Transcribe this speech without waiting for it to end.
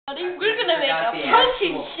We're gonna make a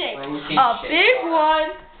protein shake. A big one.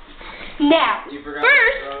 Now,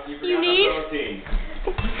 first, you need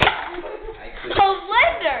a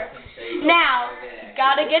blender. Now,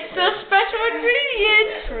 gotta get those special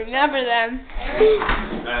ingredients. Remember them.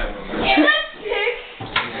 Let's pick.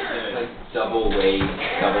 Double weight,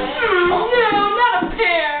 double. No, not a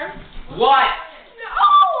pear. What? No,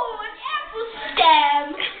 an apple stem.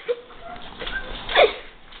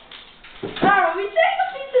 Alright, we take a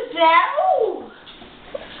piece of that. Ooh.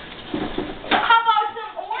 How about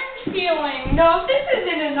some orange peeling? No, this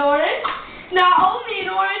isn't an orange. Not only an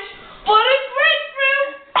orange, but a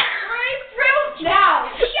grapefruit. Grapefruit. Now,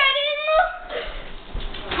 shut in.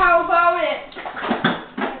 How about it?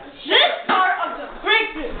 This part of the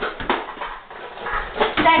grapefruit.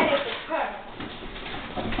 That is the part.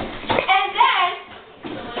 And then,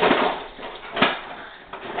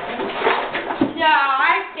 no,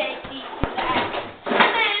 I can't eat that. And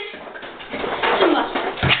then, some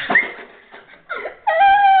mustard.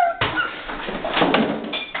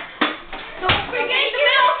 Don't forget the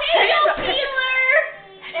milk peeler.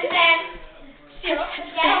 And then,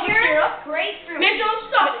 syrup. Grapefruit. Maybe don't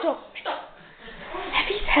stop.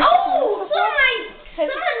 Oh, some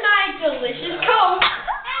of my delicious Coke.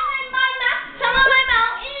 Some of my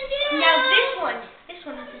Mountain Dew. Now this one is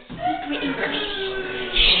a secret ingredient.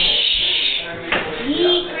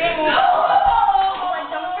 Secret. Oh, and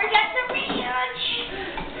don't forget the ranch.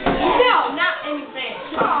 No, not any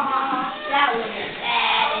ranch. That would be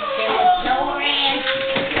bad if there was no ranch.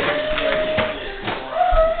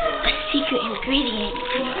 A secret ingredient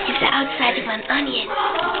is the outside of an onion.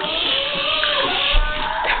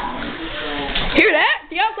 Hear that?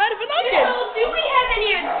 The outside of an onion. Do we have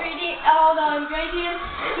any all the ingredients?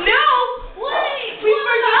 No! Wait! We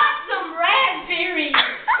forgot some raspberries.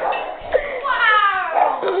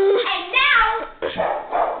 Wow! And now,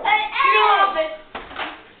 an egg.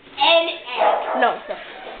 An egg. No.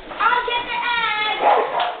 I'll get the egg.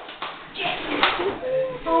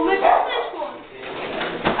 Oh, look at this one.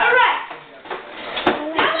 Alright.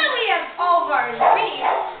 Now that we have all of our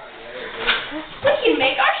ingredients, we can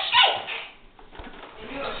make our shake.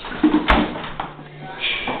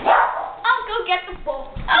 I'll go get the bowl.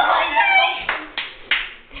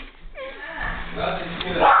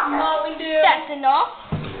 Mountain Dew. That's enough.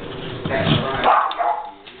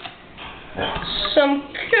 Some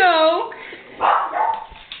Coke.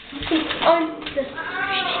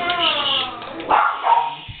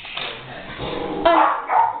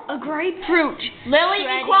 A grapefruit. Lily,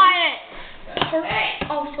 be quiet.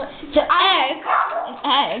 Oh, the egg. An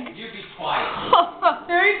egg. You be quiet.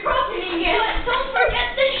 Very protein. Don't forget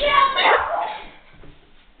the shell.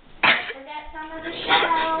 Forget some of the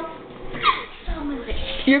shell. Some of it.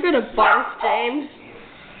 You're gonna barf, James.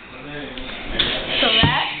 So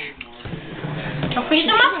that. Don't forget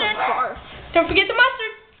the mustard. Don't forget the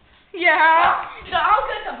mustard. Yeah. So I'll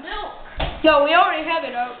get the milk. No, we already have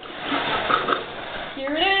it out.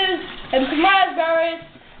 Here it is. And some raspberries.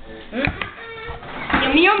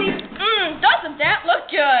 Yummy, yummy. Doesn't that look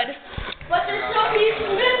good? But there's still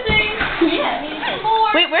pieces missing. Yeah, need some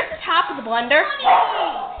more. Wait, where's the top of the blender?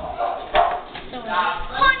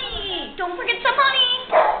 Honey! Don't forget some honey.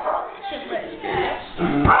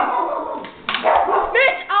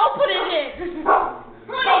 Mitch, I'll put it in.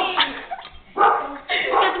 Honey!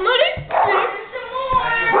 Get the money? There's some more.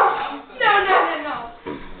 No.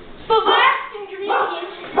 The last ingredient.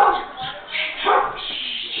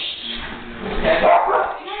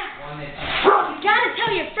 You gotta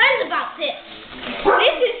tell your friends about this.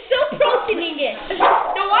 This is so protein-ing.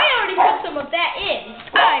 No, I already put some of that in.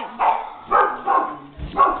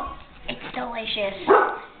 It's delicious.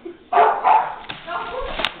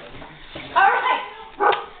 Alright.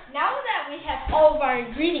 Now that we have all of our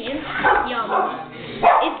ingredients, yum,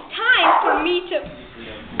 it's time for me to...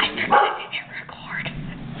 I forgot to record.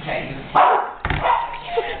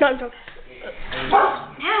 No, I'm joking.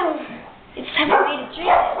 Now, it's time for me to drink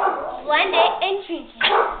it. Blend it and drink it.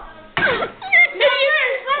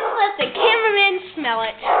 Let's let the cameraman smell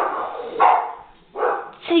it.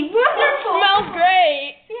 Say wonderful. Smells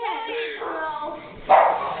great. Yeah,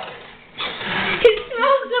 it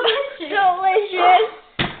smells delicious. Delicious.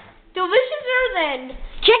 Deliciouser than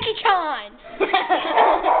Jackie Chan.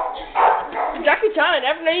 Jackie Chan, I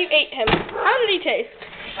never knew you ate him. How did he taste?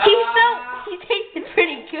 He tasted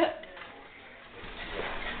pretty good.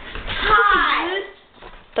 Hi.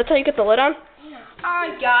 That's how you get the lid on?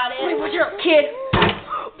 I got it. Wait, what's your kid?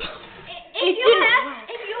 If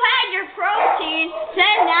you had your protein,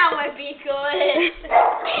 then that would be good.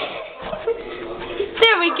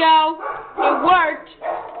 There we go. It worked.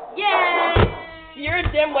 Yay! you're a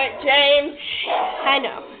dimwit, James. I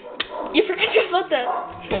know. You forgot to put the...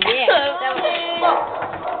 Yeah, that was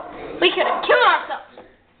close. We could have killed ourselves.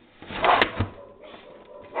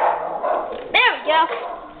 There we go.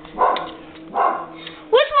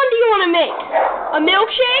 Which one do you want to make? A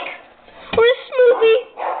milkshake or a smoothie?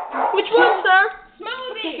 Which one, sir?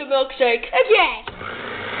 Smoothie. Take a milkshake. Okay.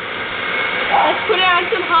 Let's put it on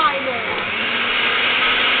some high note.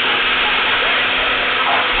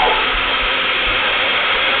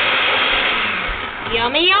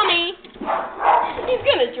 Yummy, yummy. He's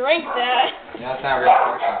gonna drink that. Yeah, that's not real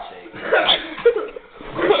protein shake.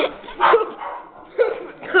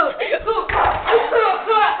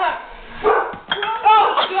 Oh,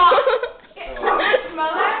 God.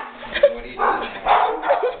 Smell that? What are you doing there?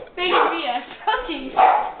 Bacon Via cookies.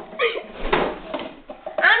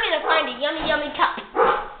 I'm gonna find a yummy, yummy cup.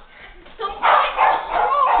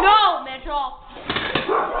 No, Mitchell.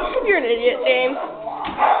 You're an idiot, James.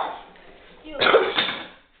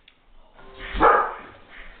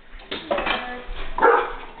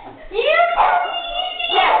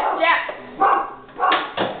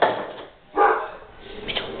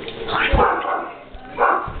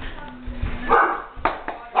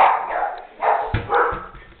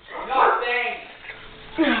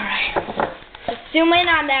 Zoom in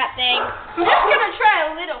on that thing. I'm just gonna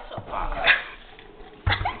try a little so far.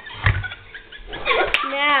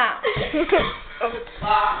 Now.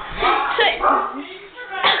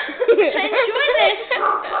 to enjoy this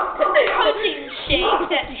protein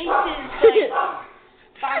shake that tastes like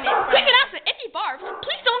vomit from... Quick announcement, if he barfs,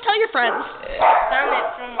 please don't tell your friends. Vomit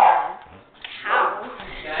from a cow.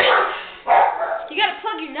 You gotta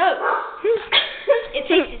plug your nose. It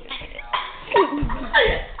tastes better.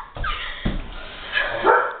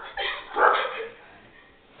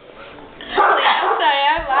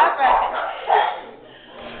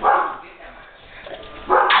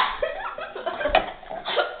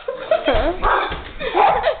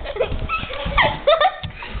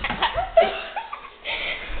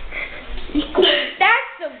 That's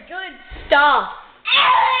some good stuff.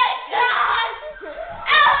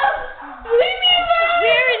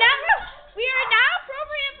 We are now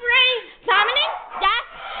appropriate for any vomiting, death,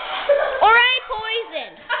 or any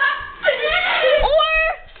poison. Or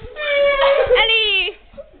any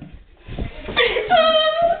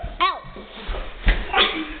else.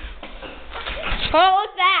 What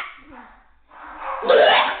was that?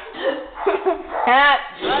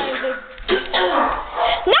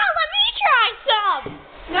 Now let me try some.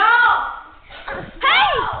 No.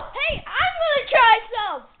 Hey, I'm gonna try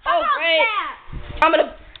some. How about great. that? I'm gonna...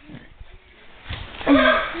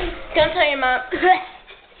 Don't tell your mom.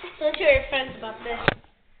 Don't tell your friends about this.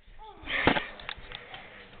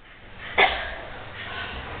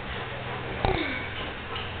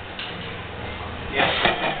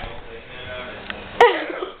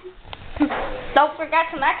 Don't forget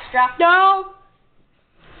some extra. No.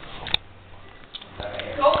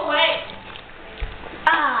 Go away.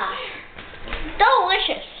 Ah,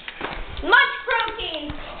 delicious. Much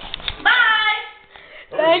protein. Bye.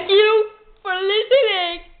 Thank you for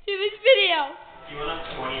listening to this video.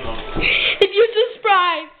 If you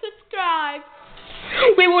subscribe,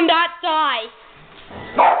 we will not die.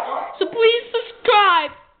 So please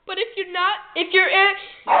subscribe. But if you're not, if you're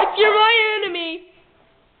my enemy,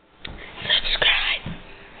 subscribe.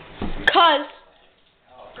 'Cause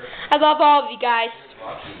I love all of you guys.